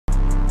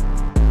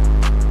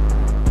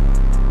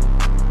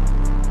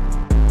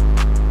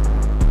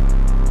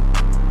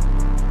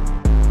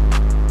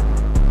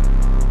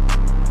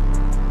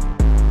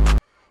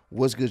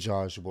What's good,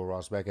 y'all? It's your boy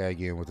Ross back at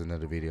again with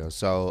another video.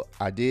 So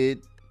I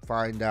did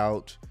find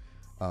out,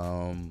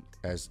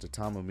 as the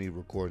time of me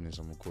recording this,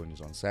 I'm recording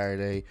this on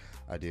Saturday.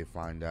 I did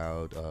find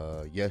out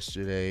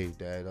yesterday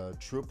that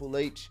Triple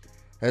H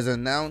has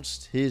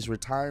announced his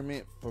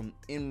retirement from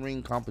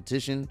in-ring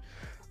competition.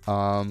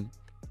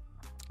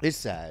 It's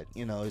sad,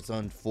 you know, it's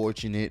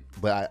unfortunate,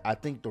 but I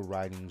think the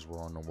writings were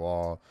on the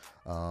wall.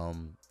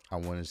 I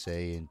want to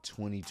say in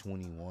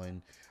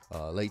 2021,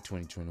 late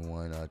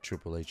 2021,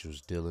 Triple H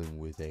was dealing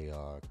with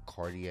a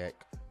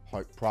cardiac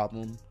heart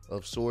problem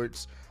of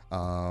sorts,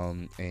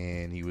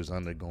 and he was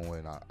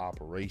undergoing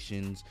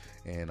operations,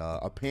 and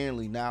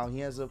apparently now he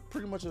has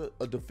pretty much a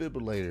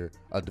defibrillator,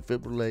 I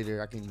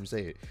can't even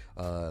say it,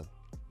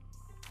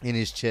 in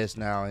his chest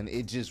now, and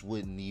it just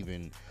wouldn't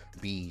even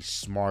be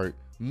smart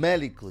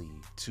medically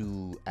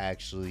to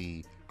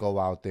actually go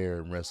out there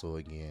and wrestle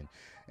again.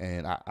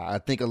 And I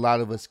think a lot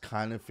of us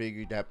kind of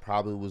figured that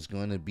probably was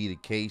going to be the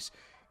case.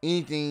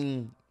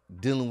 Anything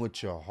dealing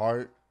with your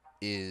heart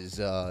is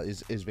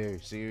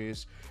very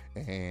serious,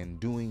 and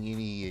doing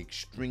any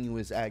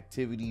extraneous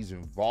activities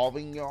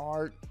involving your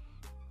heart,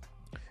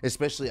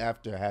 especially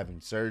after having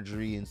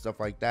surgery and stuff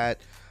like that,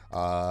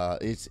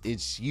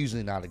 it's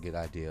usually not a good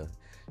idea.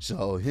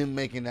 So him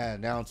making that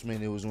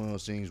announcement, it was one of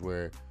those things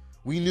where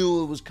we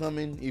knew it was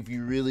coming if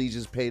you really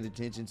just paid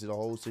attention to the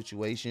whole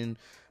situation,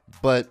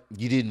 but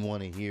you didn't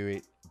want to hear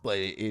it. But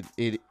it's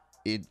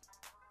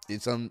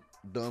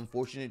the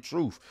unfortunate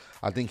truth.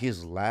 I think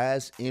his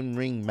last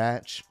in-ring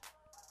match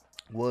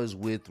was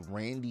with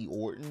Randy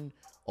Orton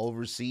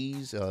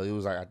overseas. It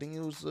was I think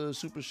it was a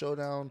Super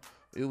Showdown.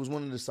 It was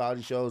one of the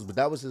Saudi shows, but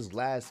that was his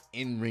last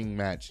in-ring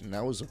match, and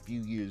that was a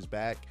few years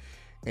back.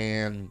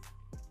 And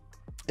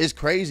it's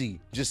crazy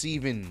just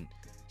even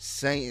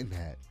saying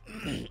that.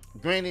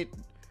 Granted,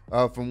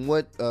 from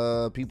what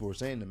people were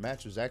saying, the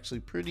match was actually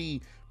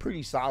pretty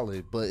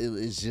solid, but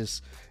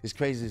it's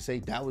crazy to say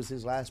that was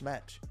his last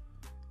match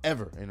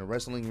ever in a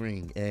wrestling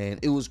ring. And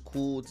it was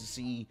cool to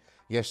see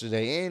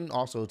yesterday and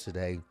also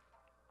today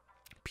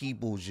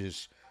people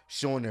just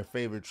showing their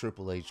favorite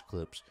Triple H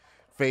clips,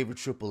 favorite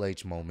Triple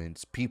H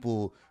moments.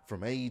 People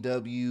from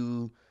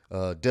AEW,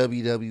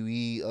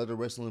 WWE, other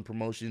wrestling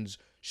promotions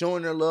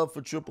showing their love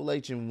for Triple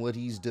H and what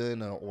he's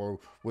done,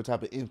 or what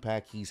type of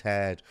impact he's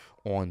had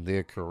on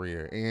their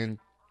career. And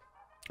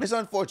it's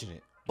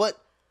unfortunate, but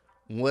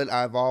what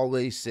I've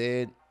always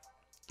said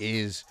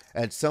is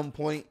at some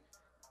point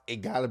it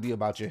gotta be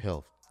about your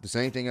health. The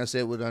same thing I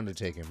said with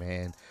Undertaker,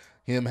 man.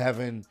 Him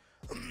having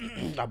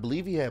I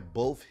believe he had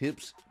both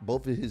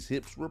of his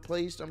hips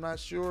replaced. I'm not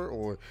sure,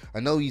 or I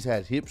know he's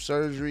had hip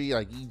surgery.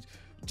 Like, he's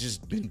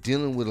just been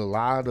dealing with a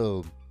lot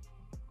of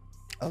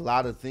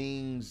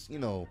things, you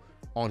know,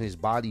 on his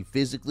body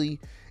physically,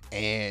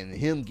 and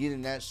him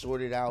getting that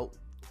sorted out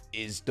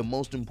is the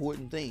most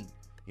important thing.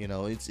 You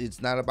know,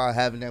 it's not about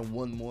having that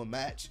one more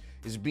match.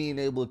 It's being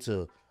able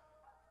to,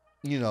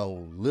 you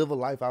know, live a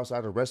life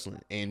outside of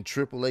wrestling, and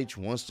Triple H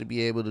wants to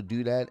be able to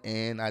do that,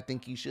 and I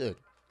think he should.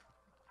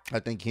 I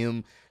think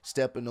him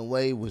stepping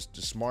away was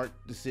the smart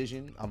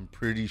decision. I'm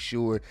pretty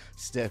sure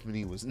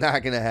Stephanie was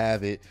not going to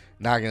have it,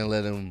 not going to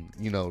let him,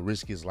 you know,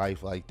 risk his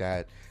life like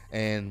that.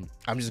 And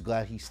I'm just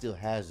glad he still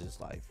has his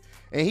life.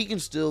 And he can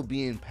still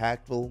be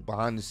impactful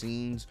behind the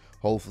scenes,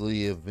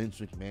 hopefully, if Vince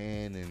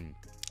McMahon and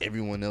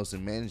everyone else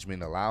in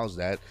management allows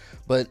that.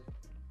 But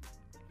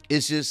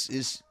it's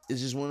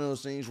just one of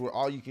those things where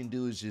all you can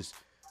do is just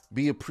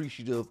be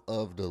appreciative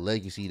of the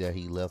legacy that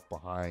he left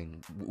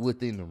behind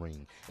within the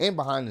ring and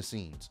behind the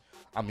scenes.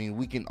 I mean,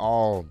 we can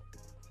all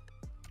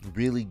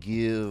really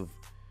give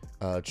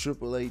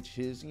Triple H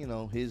his, you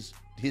know, his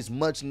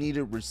much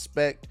needed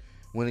respect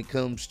when it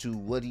comes to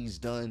what he's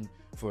done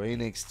for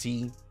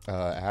NXT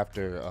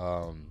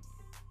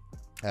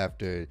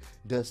after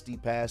Dusty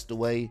passed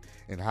away,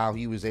 and how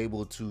he was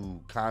able to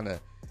kind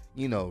of,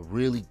 you know,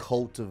 really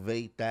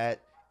cultivate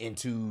that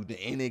into the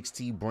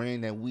NXT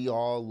brand that we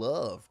all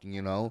loved.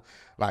 You know,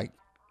 like,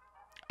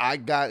 I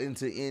got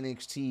into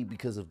NXT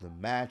because of the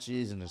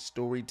matches and the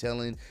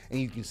storytelling,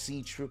 and you can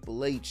see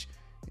Triple H,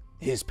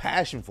 his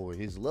passion for it,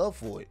 his love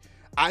for it.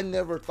 I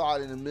never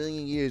thought in a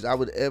million years I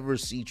would ever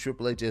see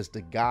Triple H as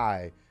the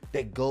guy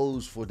that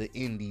goes for the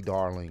indie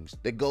darlings,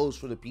 that goes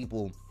for the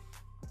people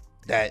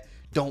that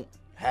don't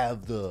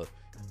have the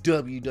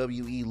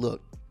WWE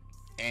look.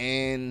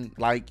 And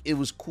like, it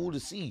was cool to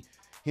see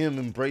him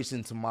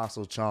embracing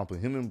Tommaso Ciampa,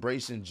 him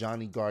embracing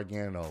Johnny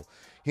Gargano,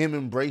 him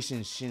embracing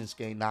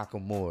Shinsuke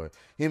Nakamura,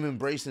 him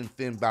embracing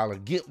Finn Balor,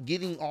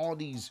 getting all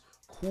these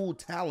cool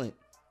talent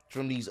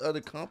from these other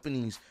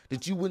companies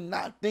that you would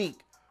not think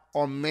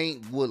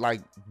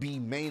would be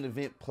main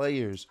event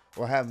players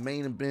or have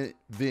main event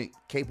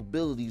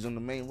capabilities on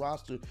the main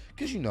roster,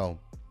 because, you know,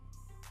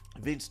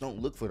 Vince don't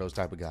look for those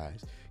type of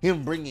guys.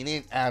 Him bringing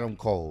in Adam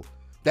Cole,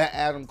 that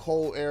Adam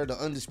Cole era, the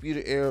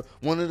Undisputed Era,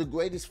 one of the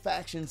greatest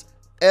factions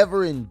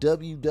ever in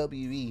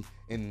WWE,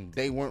 and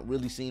they weren't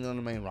really seen on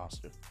the main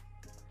roster.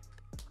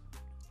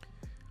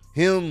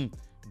 Him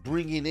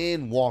bringing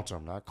in Walter,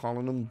 I'm not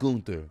calling him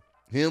Gunther,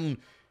 him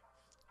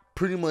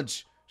pretty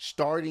much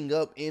starting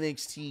up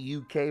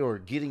NXT UK or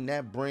getting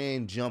that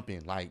brand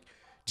jumping. Like,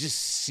 just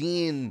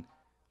seeing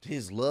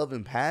his love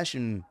and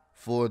passion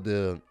for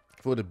the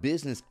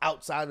business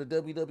outside of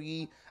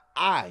WWE.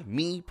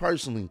 Me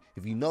personally,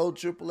 if you know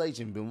Triple H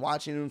and been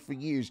watching him for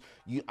years,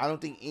 I don't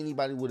think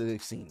anybody would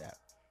have seen that.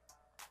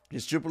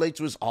 Because Triple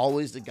H was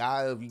always the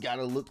guy of, you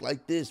gotta look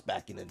like this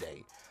back in the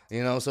day.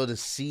 You know, so to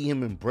see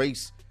him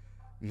embrace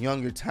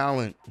younger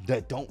talent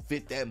that don't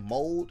fit that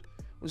mold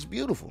was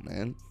beautiful,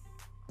 man.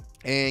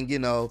 And you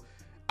know,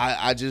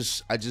 I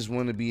just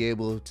want to be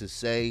able to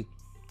say,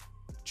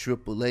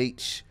 Triple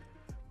H,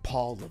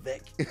 Paul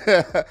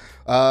Levesque,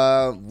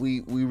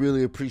 we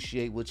really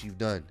appreciate what you've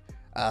done.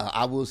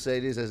 I will say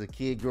this, as a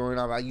kid growing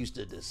up, I used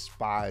to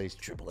despise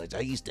Triple H.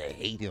 I used to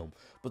hate him,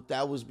 but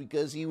that was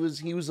because he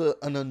was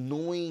an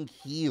annoying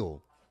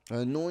heel,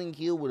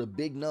 with a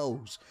big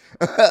nose.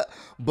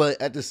 But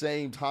at the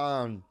same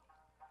time,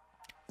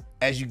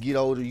 as you get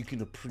older, you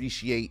can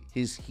appreciate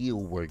his heel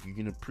work. You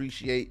can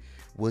appreciate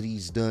what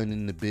he's done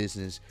in the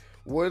business.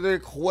 Were there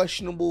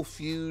questionable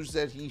feuds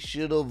that he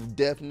should have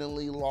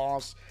definitely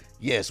lost?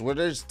 Yes. Were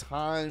there's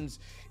times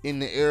in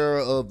the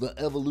era of the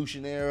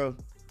Evolution era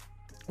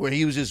where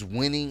he was just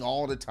winning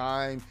all the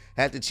time,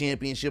 had the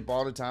championship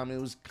all the time? It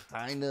was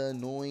kind of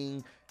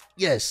annoying.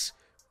 Yes.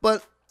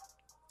 But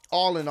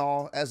all in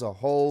all, as a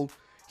whole,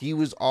 he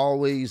was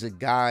always a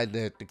guy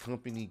that the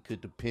company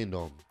could depend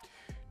on.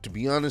 To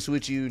be honest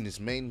with you, and this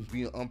may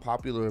be an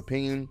unpopular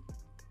opinion,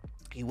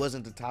 he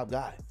wasn't the top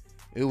guy.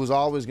 It was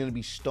always going to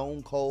be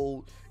Stone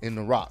Cold and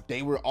The Rock.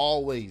 They were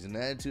always, in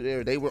the Attitude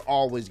Era, they were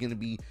always going to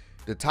be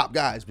the top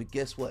guys. But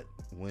guess what?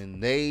 When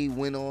they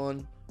went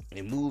on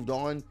and moved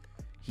on,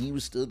 he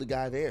was still the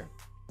guy there.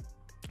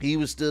 He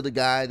was still the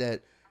guy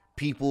that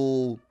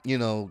people, you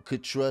know,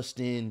 could trust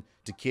in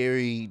to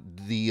carry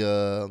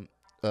the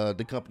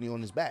company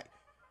on his back.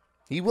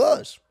 He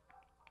was.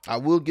 I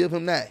will give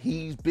him that.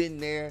 He's been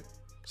there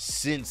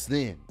since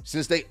then.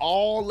 Since they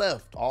all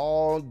left,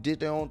 all did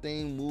their own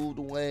thing, moved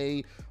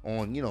away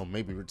on, you know,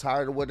 maybe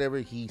retired or whatever,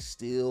 he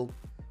still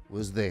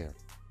was there.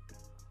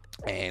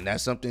 And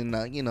that's something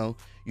that, you know,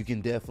 you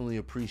can definitely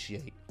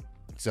appreciate.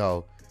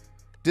 So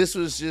this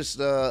was just,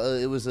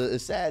 it was a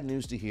sad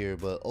news to hear,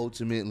 but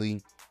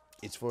ultimately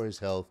it's for his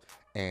health,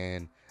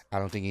 and I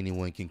don't think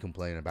anyone can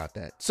complain about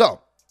that.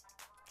 So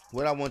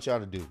what I want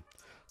y'all to do,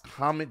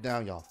 comment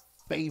down y'all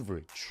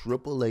favorite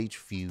Triple H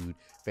feud,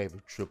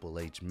 favorite Triple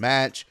H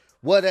match,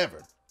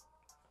 whatever.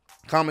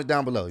 Comment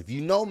down below. If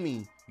you know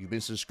me, you've been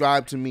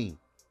subscribed to me,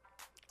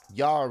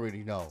 y'all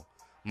already know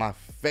my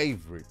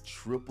favorite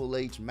Triple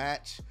H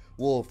match,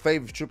 well,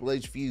 favorite Triple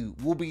H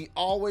feud will be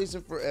always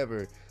and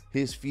forever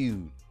his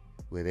feud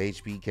with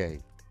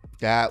HBK.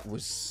 That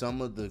was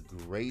some of the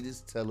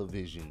greatest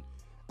television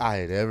I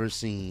had ever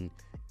seen.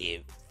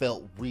 It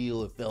felt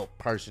real, it felt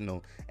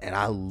personal, and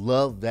I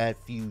love that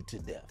feud to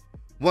death.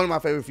 One of my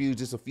favorite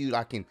feuds. It's a feud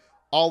I can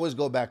always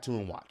go back to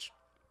and watch.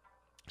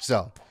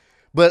 So,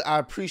 but I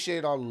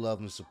appreciate all the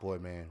love and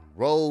support, man.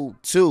 Road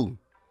to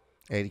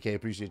 80K.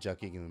 Appreciate y'all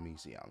kicking with me.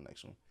 See y'all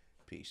next one.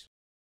 Peace.